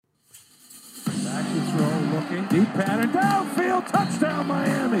Deep pattern, downfield, touchdown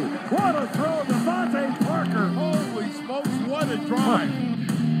Miami. What a throw, Devontae Parker. Holy smokes, what a drive.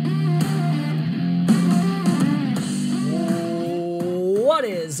 What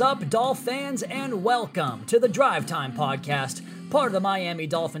is up, Dolph fans, and welcome to the Drive Time Podcast, part of the Miami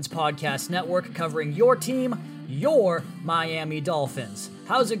Dolphins Podcast Network, covering your team, your Miami Dolphins.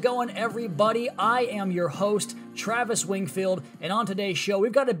 How's it going, everybody? I am your host, Travis Wingfield, and on today's show,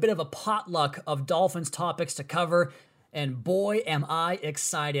 we've got a bit of a potluck of Dolphins topics to cover, and boy, am I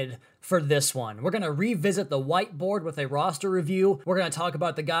excited for this one. We're going to revisit the whiteboard with a roster review. We're going to talk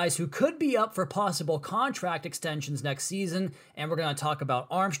about the guys who could be up for possible contract extensions next season, and we're going to talk about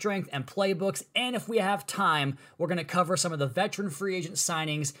arm strength and playbooks, and if we have time, we're going to cover some of the veteran free agent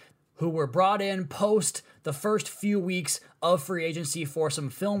signings who were brought in post the first few weeks of free agency for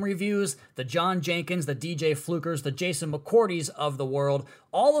some film reviews, the John Jenkins, the DJ Flukers, the Jason McCourtys of the world,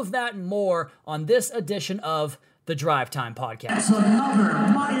 all of that and more on this edition of the Drive Time Podcast. It's another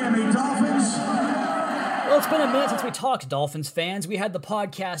Miami Dolphins. Well, it's been a minute since we talked, Dolphins fans. We had the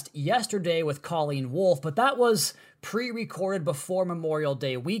podcast yesterday with Colleen Wolfe, but that was pre-recorded before Memorial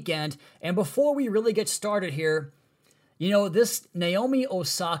Day weekend. And before we really get started here, you know, this Naomi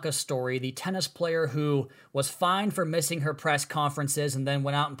Osaka story, the tennis player who was fined for missing her press conferences and then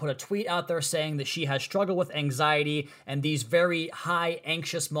went out and put a tweet out there saying that she has struggled with anxiety and these very high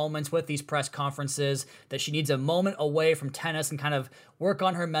anxious moments with these press conferences, that she needs a moment away from tennis and kind of work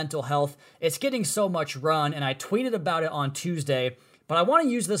on her mental health. It's getting so much run, and I tweeted about it on Tuesday, but I want to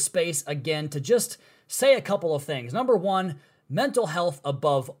use this space again to just say a couple of things. Number one, mental health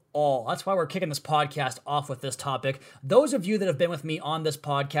above all. That's why we're kicking this podcast off with this topic. Those of you that have been with me on this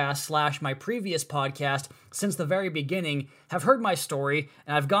podcast / my previous podcast since the very beginning have heard my story,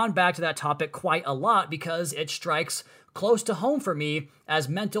 and I've gone back to that topic quite a lot because it strikes close to home for me as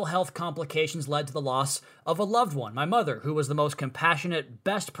mental health complications led to the loss of a loved one, my mother, who was the most compassionate,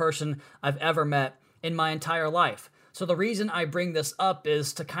 best person I've ever met in my entire life. So the reason I bring this up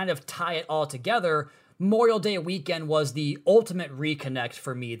is to kind of tie it all together. Memorial Day weekend was the ultimate reconnect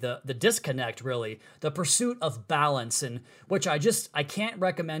for me, the disconnect really, the pursuit of balance, and which I can't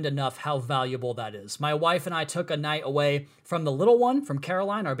recommend enough how valuable that is. My wife and I took a night away from the little one, from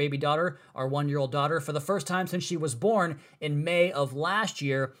Caroline, our baby daughter, our 1-year-old daughter, for the first time since she was born in May of last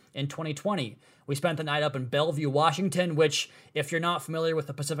year in 2020. We spent the night up in Bellevue, Washington, which, if you're not familiar with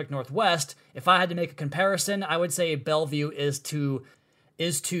the Pacific Northwest, if I had to make a comparison, I would say Bellevue is to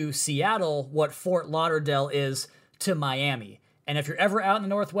Seattle what Fort Lauderdale is to Miami. And if you're ever out in the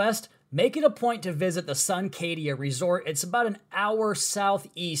Northwest, make it a point to visit the Suncadia Resort. It's about an hour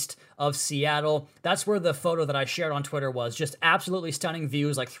southeast of Seattle. That's where the photo that I shared on Twitter was. Just absolutely stunning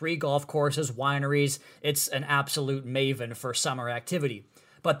views, like 3 golf courses, wineries. It's an absolute maven for summer activity.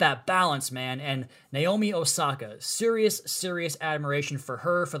 But that balance, man, and Naomi Osaka, serious admiration for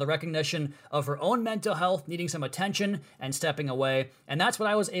her, for the recognition of her own mental health, needing some attention and stepping away. And that's what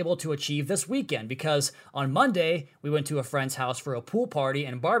I was able to achieve this weekend, because on Monday, we went to a friend's house for a pool party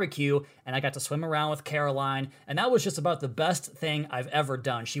and barbecue, and I got to swim around with Caroline, and that was just about the best thing I've ever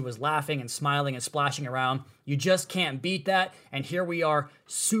done. She was laughing and smiling and splashing around. You just can't beat that, and here we are,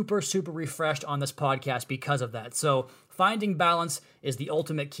 super refreshed on this podcast because of that. So finding balance is the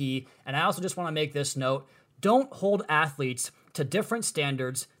ultimate key, and I also just want to make this note: don't hold athletes to different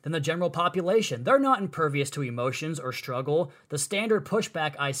standards than the general population. They're not impervious to emotions or struggle. The standard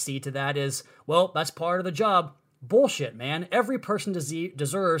pushback I see to that is, well, that's part of the job. Bullshit, man. Every person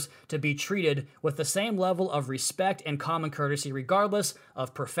deserves to be treated with the same level of respect and common courtesy, regardless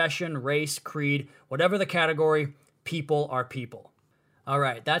of profession, race, creed, whatever the category. People are people. All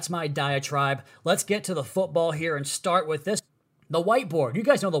right, that's my diatribe. Let's get to the football here and start with this. The whiteboard. You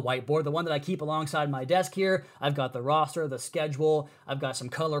guys know the whiteboard, the one that I keep alongside my desk here. I've got the roster, the schedule. I've got some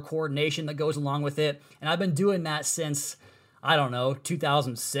color coordination that goes along with it. And I've been doing that since,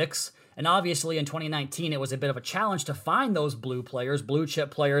 2006. And obviously in 2019, it was a bit of a challenge to find those blue players. Blue chip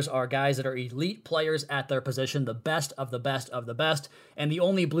players are guys that are elite players at their position, the best of the best of the best. And the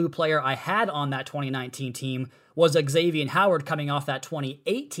only blue player I had on that 2019 team was Xavier Howard, coming off that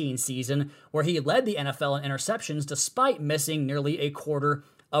 2018 season where he led the NFL in interceptions despite missing nearly a quarter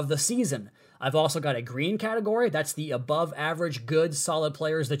of the season. I've also got a green category. That's the above average, good, solid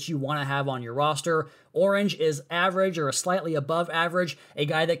players that you want to have on your roster. Orange is average or a slightly above average, a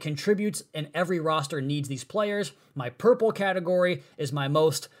guy that contributes, and every roster needs these players. My purple category is my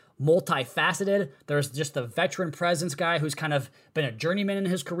most multifaceted. There's just the veteran presence guy who's kind of been a journeyman in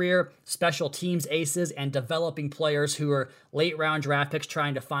his career, special teams aces, and developing players who are late round draft picks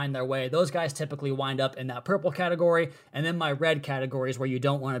trying to find their way. Those guys typically wind up in that purple category, and then my red category is where you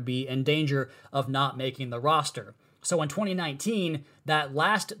don't want to be in danger of not making the roster. So in 2019, that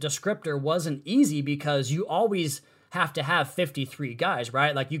last descriptor wasn't easy because you always have to have 53 guys,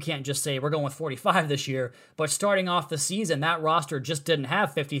 right? Like you can't just say we're going with 45 this year, but starting off the season, that roster just didn't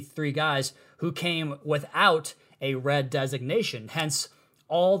have 53 guys who came without a red designation. Hence,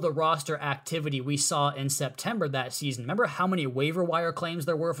 all the roster activity we saw in September that season. Remember how many waiver wire claims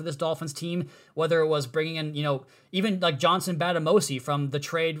there were for this Dolphins team? Whether it was bringing in, even like Johnson Batamosi from the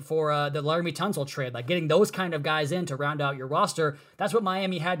trade for the Laramie Tunsil trade, like getting those kind of guys in to round out your roster. That's what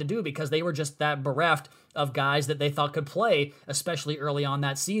Miami had to do because they were just that bereft of guys that they thought could play, especially early on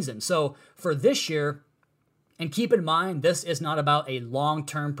that season. So for this year, and keep in mind, this is not about a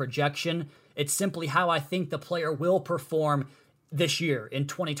long-term projection. It's simply how I think the player will perform this year in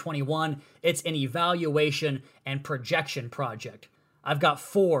 2021. It's an evaluation and projection project. I've got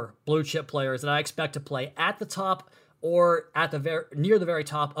 4 blue chip players that I expect to play at the top or at the near the very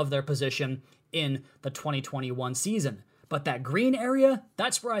top of their position in the 2021 season. But that green area,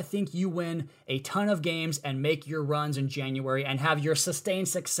 that's where I think you win a ton of games and make your runs in January and have your sustained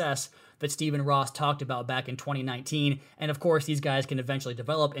success that Stephen Ross talked about back in 2019. And of course, these guys can eventually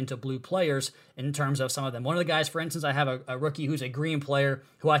develop into blue players in terms of some of them. One of the guys, for instance, I have a rookie who's a green player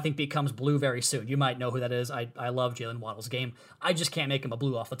who I think becomes blue very soon. You might know who that is. I love Jalen Waddle's game. I just can't make him a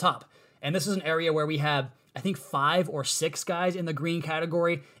blue off the top. And this is an area where we have, I think, 5 or 6 guys in the green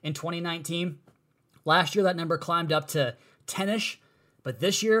category in 2019. Last year, that number climbed up to 10-ish, but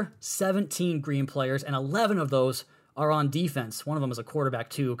this year, 17 green players, and 11 of those are on defense. One of them is a quarterback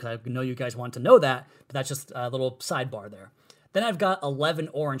too, because I know you guys want to know that, but that's just a little sidebar there. Then I've got 11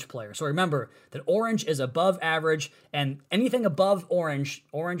 orange players. So remember that orange is above average, and anything above orange,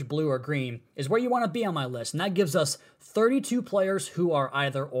 blue, or green is where you want to be on my list. And that gives us 32 players who are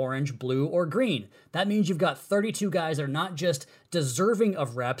either orange, blue, or green. That means you've got 32 guys that are not just deserving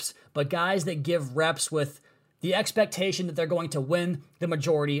of reps, but guys that give reps with the expectation that they're going to win the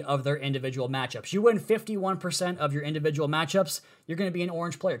majority of their individual matchups. You win 51% of your individual matchups, you're going to be an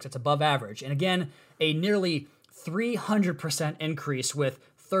orange player because it's above average. And again, a nearly 300% increase with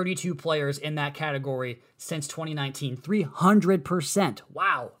 32 players in that category since 2019. 300%.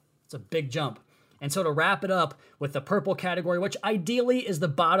 Wow. It's a big jump. And so to wrap it up with the purple category, which ideally is the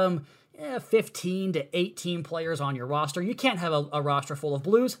bottom 15 to 18 players on your roster. You can't have a roster full of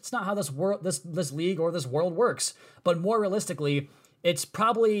blues. It's not how this league or this world works. But more realistically, it's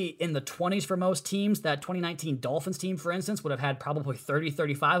probably in the 20s for most teams. That 2019 Dolphins team, for instance, would have had probably 30,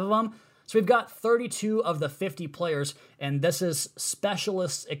 35 of them. So we've got 32 of the 50 players, and this is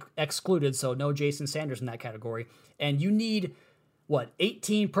specialists excluded, so no Jason Sanders in that category. And you need,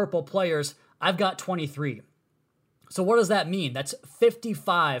 18 purple players. I've got 23. So what does that mean? That's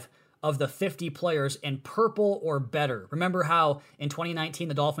 55 of the 50 players in purple or better. Remember how in 2019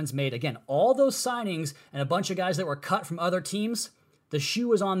 the Dolphins made, again, all those signings and a bunch of guys that were cut from other teams? The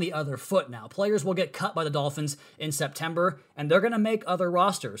shoe is on the other foot now. Players will get cut by the Dolphins in September, and they're going to make other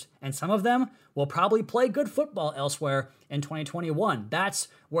rosters. And some of them will probably play good football elsewhere in 2021. That's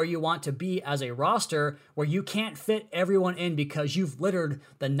where you want to be as a roster, where you can't fit everyone in because you've littered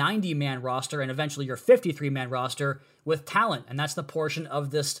the 90-man roster and eventually your 53-man roster with talent. And that's the portion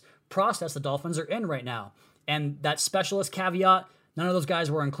of this process the Dolphins are in right now. And that specialist caveat, none of those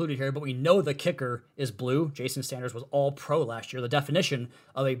guys were included here, but we know the kicker is blue. Jason Sanders was all pro last year, the definition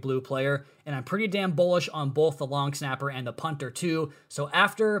of a blue player. And I'm pretty damn bullish on both the long snapper and the punter too. So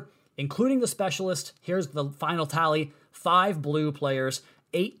after including the specialist, here's the final tally: 5 blue players,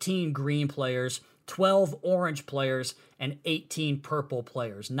 18 green players, 12 orange players, and 18 purple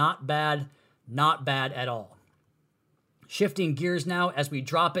players. Not bad at all. Shifting gears now as we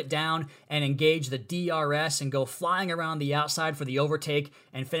drop it down and engage the DRS and go flying around the outside for the overtake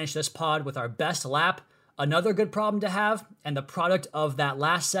and finish this pod with our best lap. Another good problem to have, and the product of that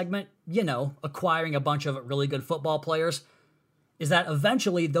last segment, acquiring a bunch of really good football players, is that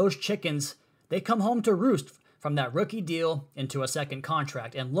eventually those chickens, they come home to roost from that rookie deal into a second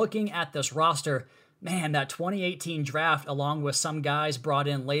contract. And looking at this roster, man, that 2018 draft, along with some guys brought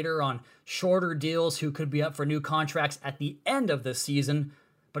in later on shorter deals who could be up for new contracts at the end of this season.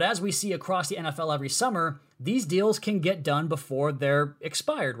 But as we see across the NFL every summer, these deals can get done before they're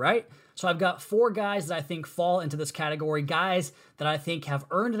expired, right? So I've got 4 guys that I think fall into this category, guys that I think have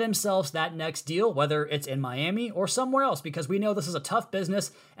earned themselves that next deal, whether it's in Miami or somewhere else, because we know this is a tough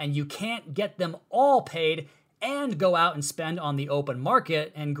business and you can't get them all paid and go out and spend on the open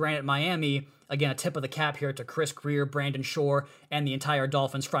market. And granted, Miami, again, a tip of the cap here to Chris Grier, Brandon Shore, and the entire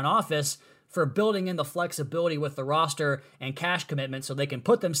Dolphins front office for building in the flexibility with the roster and cash commitment so they can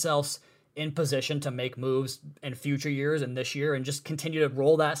put themselves in position to make moves in future years and this year and just continue to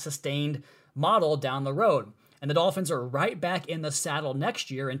roll that sustained model down the road. And the Dolphins are right back in the saddle next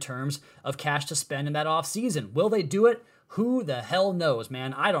year in terms of cash to spend in that offseason. Will they do it? Who the hell knows,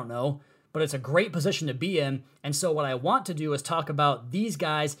 man? I don't know. But it's a great position to be in. And so what I want to do is talk about these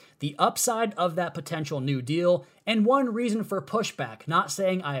guys, the upside of that potential new deal, and one reason for pushback. Not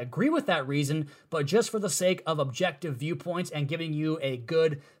saying I agree with that reason, but just for the sake of objective viewpoints and giving you a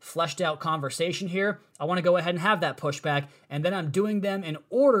good, fleshed out conversation here, I want to go ahead and have that pushback, and then I'm doing them in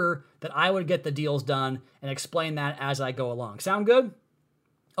order that I would get the deals done and explain that as I go along. Sound good?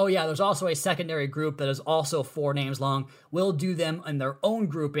 Oh yeah, there's also a secondary group that is also 4 names long. We'll do them in their own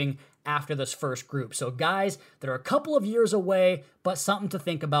grouping after this first group. So guys that are a couple of years away, but something to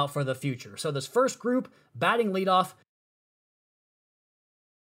think about for the future. So this first group, batting leadoff,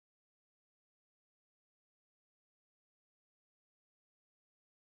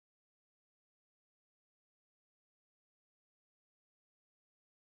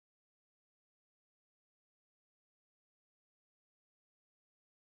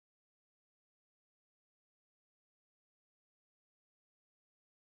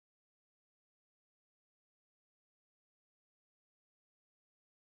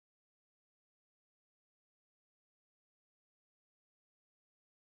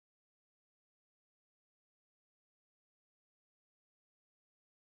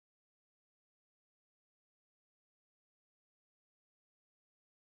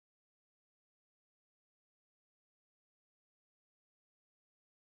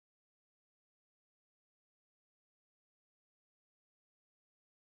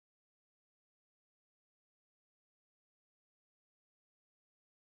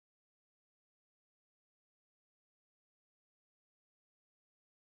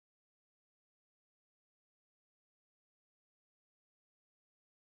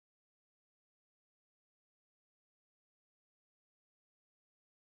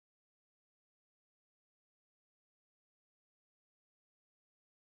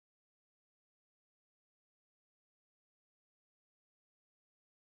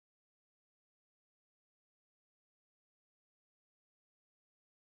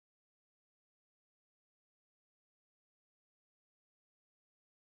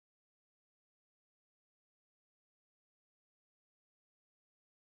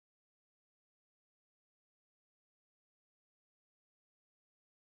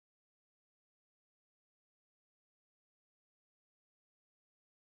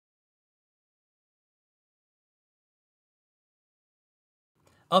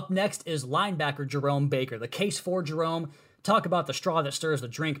 Up next is linebacker Jerome Baker. The case for Jerome. Talk about the straw that stirs the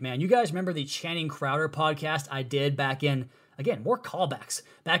drink, man. You guys remember the Channing Crowder podcast I did back in, again, more callbacks,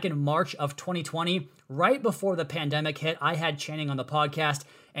 back in March of 2020, right before the pandemic hit. I had Channing on the podcast,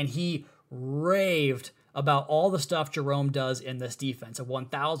 and he raved about all the stuff Jerome does in this defense. A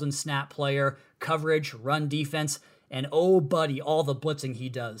 1,000 snap player, coverage, run defense, and oh, buddy, all the blitzing he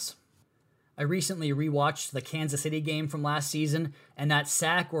does. I recently rewatched the Kansas City game from last season, and that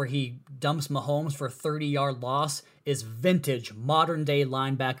sack where he dumps Mahomes for a 30-yard loss is vintage, modern-day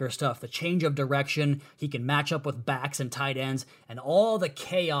linebacker stuff. The change of direction, he can match up with backs and tight ends, and all the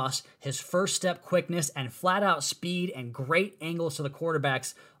chaos, his first-step quickness and flat-out speed and great angles to the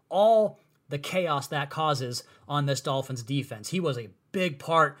quarterbacks, all the chaos that causes on this Dolphins defense. He was a big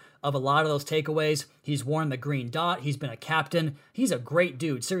part of a lot of those takeaways. He's worn the green dot. He's been a captain. He's a great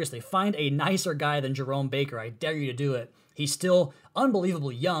dude. Seriously, find a nicer guy than Jerome Baker. I dare you to do it. He's still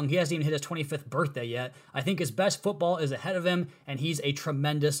unbelievably young. He hasn't even hit his 25th birthday yet. I think his best football is ahead of him, and he's a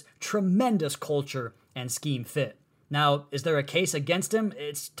tremendous, tremendous culture and scheme fit. Now, is there a case against him?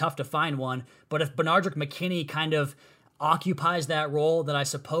 It's tough to find one, but if Benardrick McKinney kind of occupies that role, that I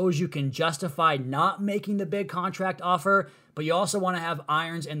suppose you can justify not making the big contract offer, but you also want to have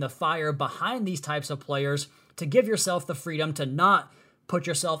irons in the fire behind these types of players to give yourself the freedom to not put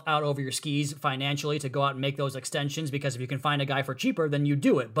yourself out over your skis financially to go out and make those extensions, because if you can find a guy for cheaper, then you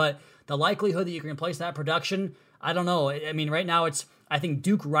do it. But the likelihood that you can replace that production, I don't know. I mean, right now I think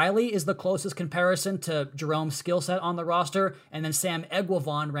Duke Riley is the closest comparison to Jerome's skill set on the roster, and then Sam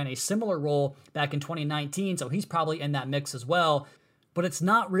Eguavoen ran a similar role back in 2019, so he's probably in that mix as well. But it's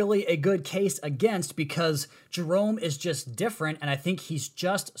not really a good case against, because Jerome is just different, and I think he's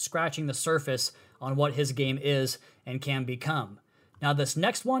just scratching the surface on what his game is and can become. Now, this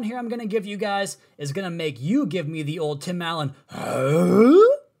next one here I'm going to give you guys is going to make you give me the old Tim Allen, huh?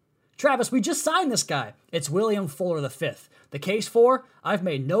 Travis, we just signed this guy. It's William Fuller V. The case for, I've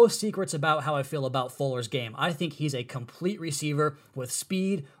made no secrets about how I feel about Fuller's game. I think he's a complete receiver with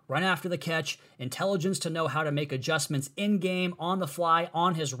speed, run after the catch, intelligence to know how to make adjustments in-game, on the fly,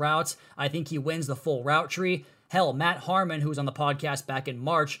 on his routes. I think he wins the full route tree. Hell, Matt Harmon, who was on the podcast back in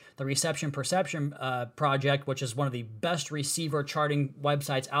March, the Reception Perception Project, which is one of the best receiver charting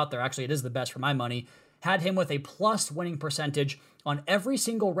websites out there, actually it is the best for my money, had him with a plus winning percentage on every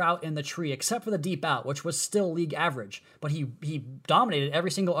single route in the tree except for the deep out, which was still league average. But he dominated every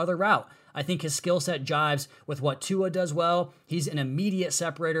single other route. I think his skill set jives with what Tua does well. He's an immediate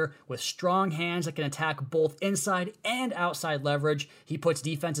separator with strong hands that can attack both inside and outside leverage. He puts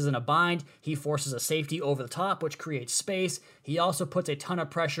defenses in a bind. He forces a safety over the top, which creates space. He also puts a ton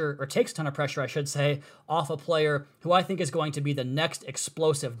of pressure, or takes a ton of pressure, I should say, off a player who I think is going to be the next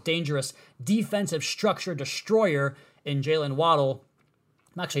explosive, dangerous, defensive structure destroyer in Jalen Waddle.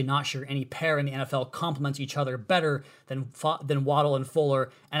 I'm actually not sure any pair in the NFL complements each other better than Waddle and Fuller,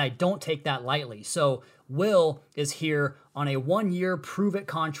 and I don't take that lightly. So Will is here on a 1-year prove-it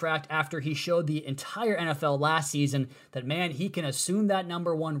contract after he showed the entire NFL last season that, man, he can assume that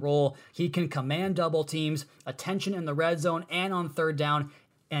number one role. He can command double teams, attention in the red zone and on third down,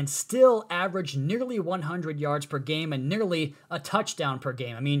 and still average nearly 100 yards per game and nearly a touchdown per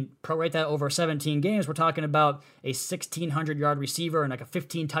game. I mean, prorate that over 17 games, we're talking about a 1,600-yard receiver and like a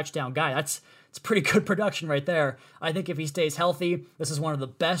 15-touchdown guy. It's pretty good production right there. I think if he stays healthy, this is one of the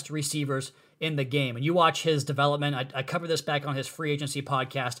best receivers in the game. And you watch his development. I covered this back on his free agency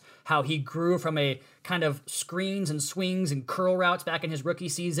podcast, how he grew from a kind of screens and swings and curl routes back in his rookie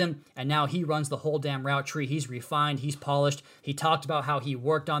season, and now he runs the whole damn route tree. He's refined, he's polished. He talked about how he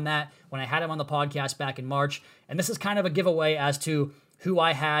worked on that when I had him on the podcast back in March. And this is kind of a giveaway as to who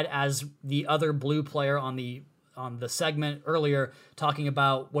I had as the other blue player on the segment earlier, talking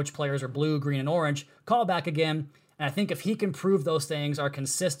about which players are blue, green, and orange. Call back again. And I think if he can prove those things are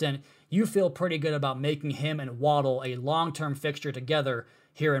consistent, you feel pretty good about making him and Waddle a long-term fixture together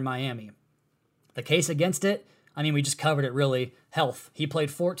here in Miami. The case against it, I mean, we just covered it really. Health. He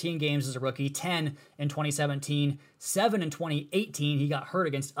played 14 games as a rookie, 10 in 2017, 7 in 2018. He got hurt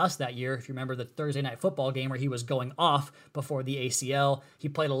against us that year, if you remember the Thursday Night Football game where he was going off before the ACL. He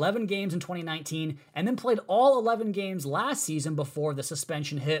played 11 games in 2019 and then played all 11 games last season before the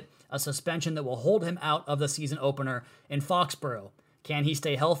suspension hit, a suspension that will hold him out of the season opener in Foxborough. Can he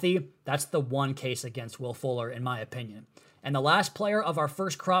stay healthy? That's the one case against Will Fuller, in my opinion. And the last player of our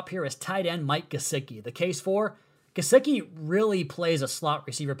first crop here is tight end Mike Gesicki. The case for? Gesicki really plays a slot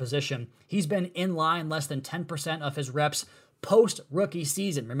receiver position. He's been in line less than 10% of his reps post-rookie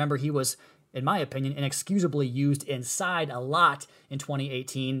season. Remember, he was, in my opinion, inexcusably used inside a lot in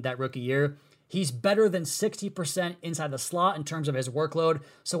 2018, that rookie year. He's better than 60% inside the slot in terms of his workload.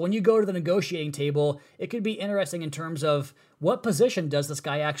 So when you go to the negotiating table, it could be interesting in terms of what position does this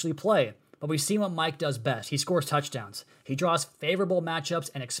guy actually play. But we've seen what Mike does best. He scores touchdowns. He draws favorable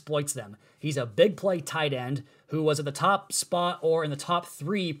matchups and exploits them. He's a big play tight end who was at the top spot or in the top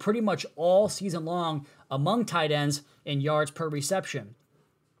 3 pretty much all season long among tight ends in yards per reception.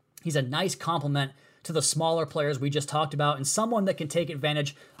 He's a nice complement to the smaller players we just talked about, and someone that can take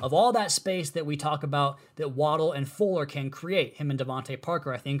advantage of all that space that we talk about that Waddle and Fuller can create. Him and Devontae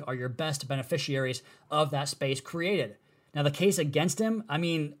Parker, I think, are your best beneficiaries of that space created. Now, the case against him, I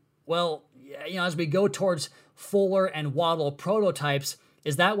mean, well, you know, as we go towards Fuller and Waddle prototypes,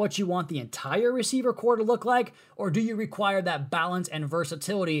 is that what you want the entire receiver core to look like? Or do you require that balance and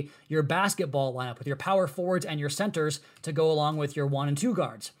versatility, your basketball lineup with your power forwards and your centers to go along with your 1 and 2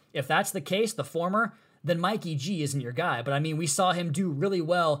 guards? If that's the case, the former, then Mikey G isn't your guy. But I mean, we saw him do really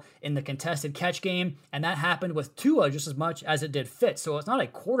well in the contested catch game, and that happened with Tua just as much as it did Fitz. So it's not a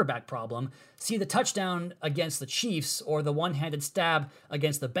quarterback problem. See the touchdown against the Chiefs or the one-handed stab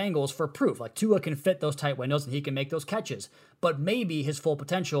against the Bengals for proof. Like, Tua can fit those tight windows and he can make those catches. But maybe his full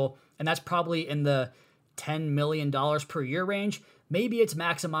potential, and that's probably in the $10 million per year range, maybe it's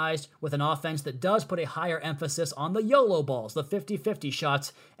maximized with an offense that does put a higher emphasis on the YOLO balls, the 50-50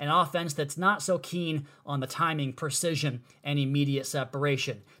 shots, an offense that's not so keen on the timing, precision, and immediate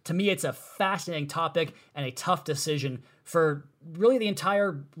separation. To me, it's a fascinating topic and a tough decision for really the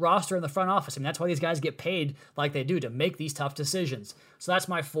entire roster in the front office. I mean, that's why these guys get paid like they do, to make these tough decisions. So that's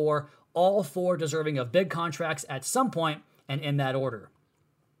my 4, all 4 deserving of big contracts at some point and in that order.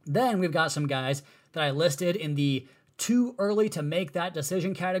 Then we've got some guys that I listed in the too early to make that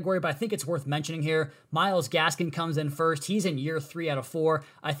decision category, but I think it's worth mentioning here. Myles Gaskin comes in first. He's in year 3 out of 4.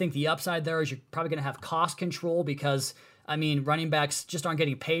 I think the upside there is you're probably going to have cost control because I mean, running backs just aren't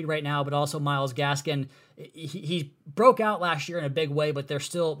getting paid right now, but also Myles Gaskin, he broke out last year in a big way, but they're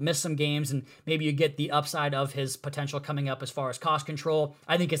still missed some games, and maybe you get the upside of his potential coming up as far as cost control.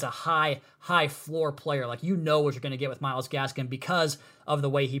 I think it's a high floor player. Like, you know what you're going to get with Myles Gaskin because of the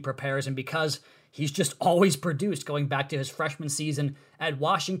way he prepares and because he's just always produced going back to his freshman season at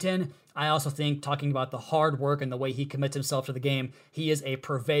Washington. I also think, talking about the hard work and the way he commits himself to the game, he is a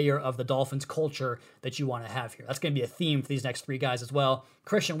purveyor of the Dolphins culture that you want to have here. That's going to be a theme for these next three guys as well.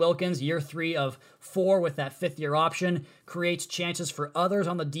 Christian Wilkins, year 3 of 4 with that 5th-year option, creates chances for others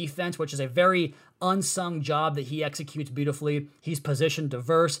on the defense, which is a very unsung job that he executes beautifully. He's position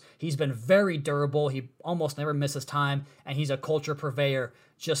diverse. He's been very durable. He almost never misses time, and he's a culture purveyor,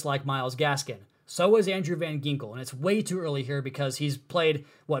 just like Myles Gaskin. So is Andrew Van Ginkel, and it's way too early here because he's played,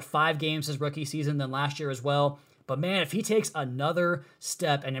 5 games his rookie season, then last year as well. But man, if he takes another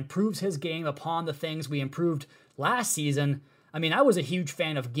step and improves his game upon the things we improved last season, I mean, I was a huge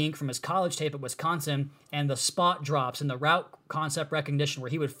fan of Gink from his college tape at Wisconsin and the spot drops and the route concept recognition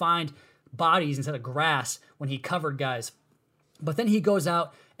where he would find bodies instead of grass when he covered guys. But then he goes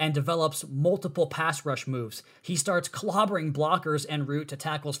out and develops multiple pass rush moves. He starts clobbering blockers en route to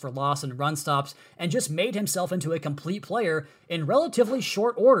tackles for loss and run stops and just made himself into a complete player in relatively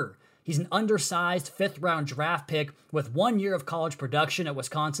short order. He's an undersized 5th-round draft pick with 1 year of college production at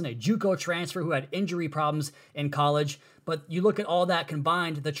Wisconsin, a JUCO transfer who had injury problems in college. But you look at all that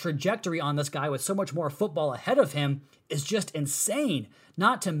combined, the trajectory on this guy with so much more football ahead of him is just insane.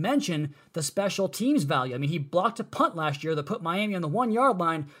 Not to mention the special teams value. I mean, he blocked a punt last year that put Miami on the 1-yard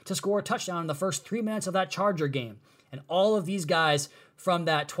line to score a touchdown in the first 3 minutes of that Charger game. And all of these guys from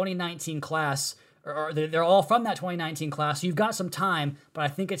that 2019 class, they're all from that 2019 class, so you've got some time, but I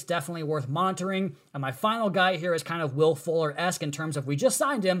think it's definitely worth monitoring. And my final guy here is kind of Will Fuller-esque in terms of we just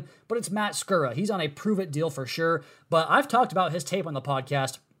signed him, but it's Matt Skura. He's on a prove-it deal for sure, but I've talked about his tape on the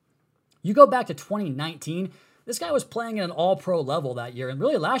podcast. You go back to 2019, this guy was playing at an all-pro level that year, and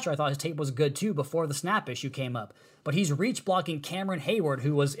really last year I thought his tape was good too before the snap issue came up. But he's reach blocking Cameron Hayward,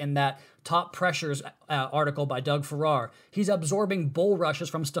 who was in that top pressures article by Doug Farrar. He's absorbing bull rushes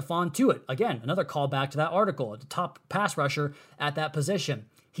from Stephon Tuitt. Again, another callback to that article, the top pass rusher at that position.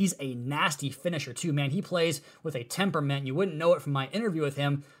 He's a nasty finisher too, man. He plays with a temperament. You wouldn't know it from my interview with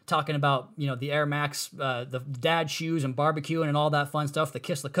him, talking about, the Air Max, the dad shoes and barbecuing and all that fun stuff, the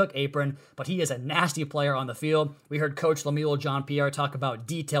Kiss the Cook apron, but he is a nasty player on the field. We heard Coach Lemuel Jean-Pierre talk about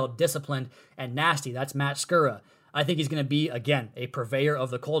detailed, disciplined, and nasty. That's Matt Skura. I think he's going to be, again, a purveyor of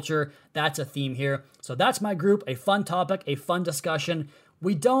the culture. That's a theme here. So that's my group, a fun topic, a fun discussion.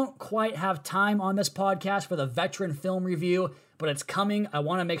 We don't quite have time on this podcast for the veteran film review, but it's coming. I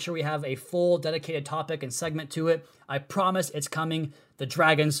want to make sure we have a full dedicated topic and segment to it. I promise it's coming. The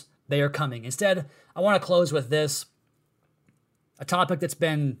Dragons, they are coming. Instead, I want to close with this, a topic that's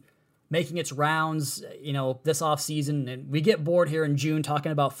been making its rounds, this offseason, and we get bored here in June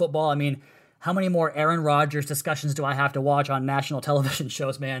talking about football. I mean, how many more Aaron Rodgers discussions do I have to watch on national television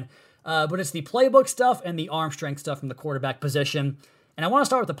shows, man? But it's the playbook stuff and the arm strength stuff from the quarterback position. And I want to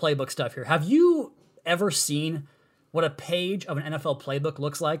start with the playbook stuff here. Have you ever seen what a page of an NFL playbook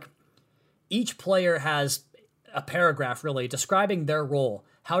looks like? Each player has a paragraph, really, describing their role,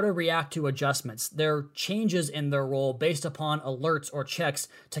 how to react to adjustments, their changes in their role based upon alerts or checks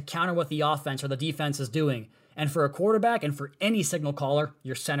to counter what the offense or the defense is doing. And for a quarterback and for any signal caller,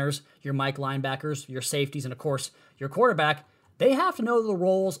 your centers, your Mike linebackers, your safeties, and of course, your quarterback, they have to know the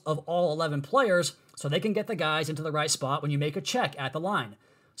roles of all 11 players so they can get the guys into the right spot when you make a check at the line.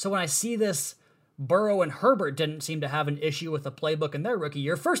 So when I see this, Burrow and Herbert didn't seem to have an issue with the playbook in their rookie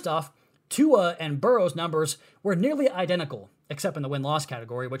year. First off, Tua and Burrow's numbers were nearly identical, except in the win-loss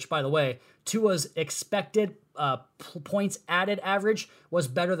category, which, by the way, Tua's expected points added average was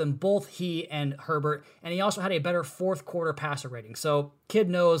better than both he and Herbert, and he also had a better fourth quarter passer rating. So kid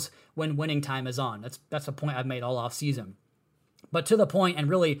knows when winning time is on. That's a point I've made all off season. But to the point, and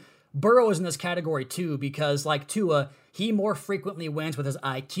really, Burrow is in this category too, because like Tua, he more frequently wins with his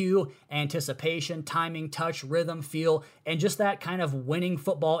IQ, anticipation, timing, touch, rhythm, feel, and just that kind of winning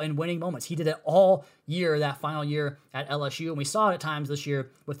football in winning moments. He did it all year, that final year at LSU, and we saw it at times this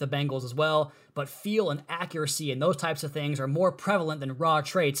year with the Bengals as well. But feel and accuracy and those types of things are more prevalent than raw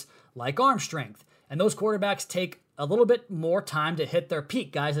traits like arm strength. And those quarterbacks take a little bit more time to hit their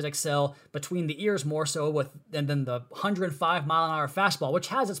peak, guys that excel between the ears more so than the 105-mile-an-hour fastball, which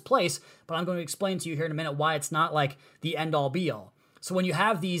has its place, but I'm going to explain to you here in a minute why it's not like the end-all be-all. So when you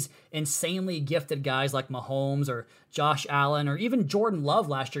have these insanely gifted guys like Mahomes or Josh Allen or even Jordan Love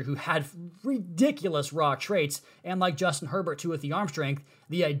last year who had ridiculous raw traits, and like Justin Herbert too with the arm strength,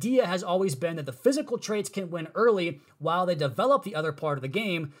 the idea has always been that the physical traits can win early while they develop the other part of the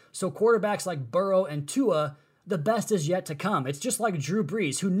game. So quarterbacks like Burrow and Tua, the best is yet to come. It's just like Drew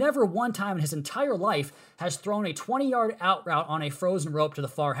Brees, who never one time in his entire life has thrown a 20-yard out route on a frozen rope to the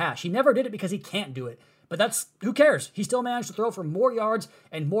far hash. He never did it because he can't do it. But who cares? He still managed to throw for more yards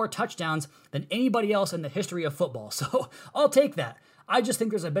and more touchdowns than anybody else in the history of football. So I'll take that. I just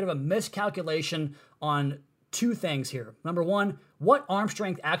think there's a bit of a miscalculation on two things here. Number one, what arm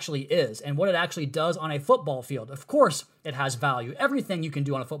strength actually is and what it actually does on a football field. Of course, it has value. Everything you can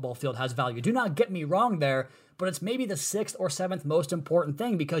do on a football field has value. Do not get me wrong there, but it's maybe the 6th or 7th most important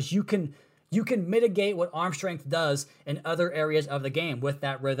thing because you can mitigate what arm strength does in other areas of the game with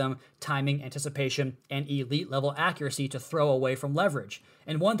that rhythm, timing, anticipation, and elite level accuracy to throw away from leverage.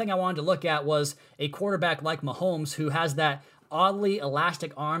 And one thing I wanted to look at was a quarterback like Mahomes who has that oddly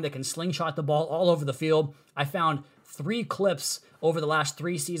elastic arm that can slingshot the ball all over the field. I found 3 clips over the last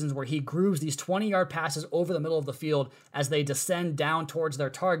 3 seasons where he grooves these 20-yard passes over the middle of the field as they descend down towards their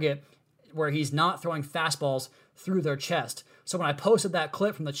target, where he's not throwing fastballs through their chest. So when I posted that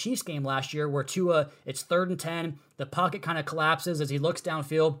clip from the Chiefs game last year where Tua, it's 3rd and 10, the pocket kind of collapses as he looks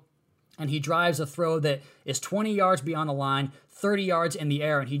downfield, and he drives a throw that is 20 yards beyond the line, 30 yards in the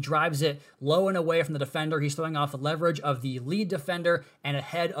air, and he drives it low and away from the defender. He's throwing off the leverage of the lead defender and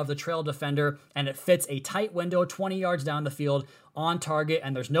ahead of the trail defender, and it fits a tight window 20 yards down the field on target,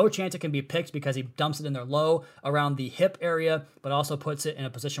 and there's no chance it can be picked because he dumps it in there low around the hip area, but also puts it in a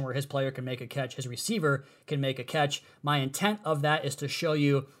position where his player can make a catch, his receiver can make a catch. My intent of that is to show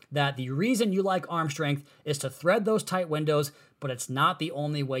you that the reason you like arm strength is to thread those tight windows, but it's not the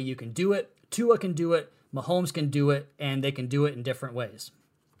only way you can do it. Tua can do it, Mahomes can do it, and they can do it in different ways.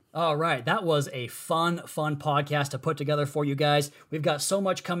 All right, that was a fun podcast to put together for you guys. We've got so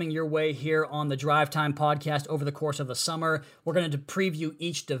much coming your way here on the Drive Time podcast over the course of the summer. We're going to preview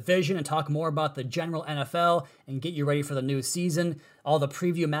each division and talk more about the general NFL and get you ready for the new season. All the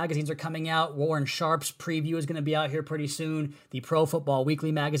preview magazines are coming out. Warren Sharp's preview is going to be out here pretty soon. The Pro Football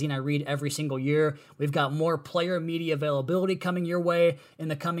Weekly magazine I read every single year. We've got more player media availability coming your way in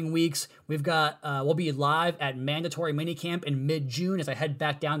the coming weeks. We've got we'll be live at mandatory minicamp in mid-June as I head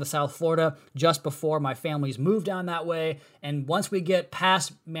back down to South Florida just before my family's move down that way. And once we get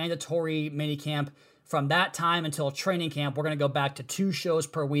past mandatory minicamp, from that time until training camp, we're going to go back to 2 shows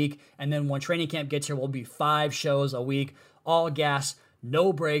per week. And then when training camp gets here, we'll be 5 shows a week. All gas,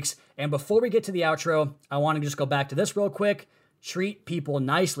 no breaks. And before we get to the outro, I want to just go back to this real quick. Treat people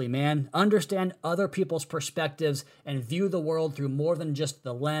nicely, man. Understand other people's perspectives and view the world through more than just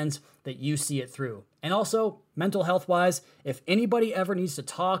the lens that you see it through. And also, mental health-wise, if anybody ever needs to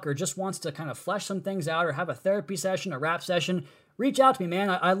talk or just wants to kind of flesh some things out or have a therapy session, a rap session, reach out to me, man.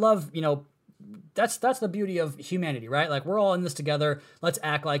 I love, that's the beauty of humanity, right? Like, we're all in this together. Let's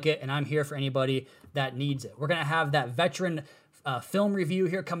act like it, and I'm here for anybody that needs it. We're going to have that veteran film review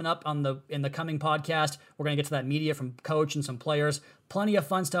here coming up in the coming podcast. We're going to get to that media from coach and some players. Plenty of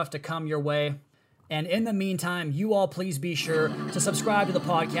fun stuff to come your way. And in the meantime, you all please be sure to subscribe to the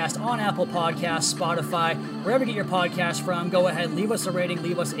podcast on Apple Podcasts, Spotify, wherever you get your podcasts from. Go ahead, leave us a rating,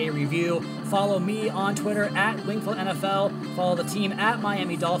 leave us a review. Follow me on Twitter at Wingfield NFL. Follow the team at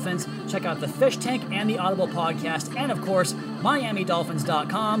Miami Dolphins. Check out the Fish Tank and the Audible podcast. And of course,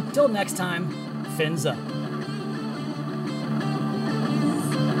 MiamiDolphins.com. Till next time, fins up.